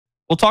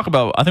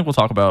I think we'll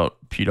talk about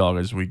P-Dog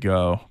as we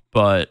go,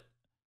 but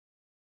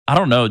I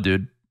don't know,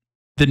 dude.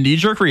 The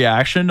knee-jerk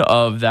reaction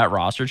of that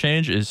roster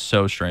change is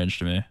so strange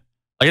to me.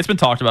 Like, it's been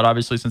talked about,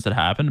 obviously, since it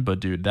happened, but,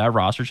 dude, that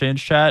roster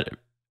change, chat,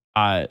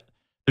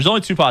 there's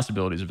only two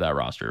possibilities of that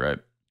roster, right?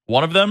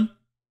 One of them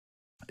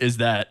is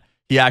that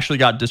he actually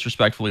got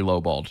disrespectfully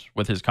lowballed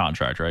with his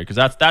contract, right?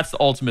 Because that's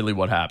ultimately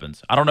what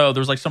happens. I don't know.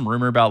 There's, like, some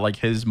rumor about, like,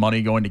 his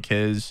money going to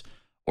Kiz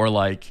or,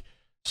 like,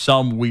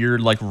 some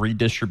weird, like,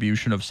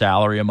 redistribution of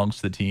salary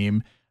amongst the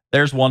team.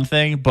 There's one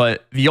thing,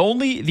 but the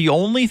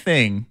only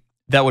thing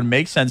that would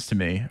make sense to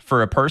me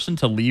for a person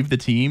to leave the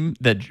team,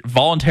 that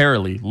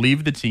voluntarily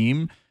leave the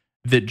team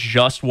that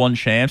just won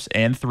champs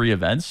and 3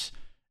 events,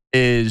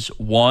 is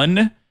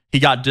one, he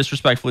got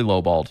disrespectfully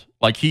lowballed.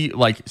 Like, he,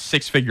 like,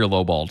 6-figure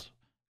lowballed,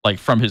 like,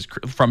 from his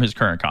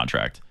current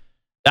contract.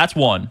 That's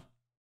one.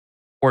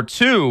 Or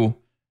two,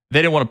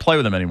 they didn't want to play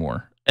with him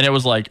anymore. And it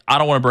was like, I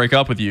don't want to break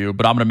up with you,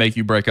 but I'm going to make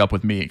you break up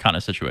with me kind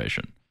of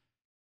situation.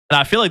 And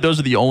I feel like those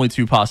are the only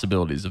two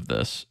possibilities of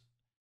this.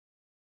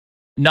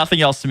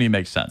 Nothing else to me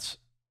makes sense.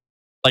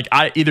 Like,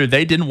 either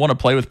they didn't want to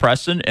play with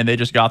Preston and they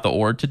just got the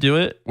org to do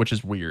it, which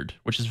is weird,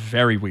 which is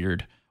very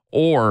weird,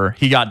 or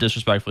he got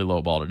disrespectfully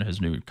lowballed in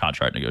his new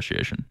contract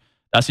negotiation.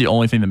 That's the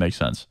only thing that makes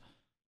sense.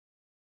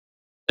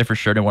 They for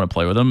sure didn't want to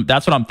play with him.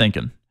 That's what I'm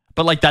thinking.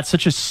 But, like, that's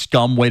such a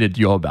scum way to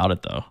go about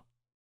it, though.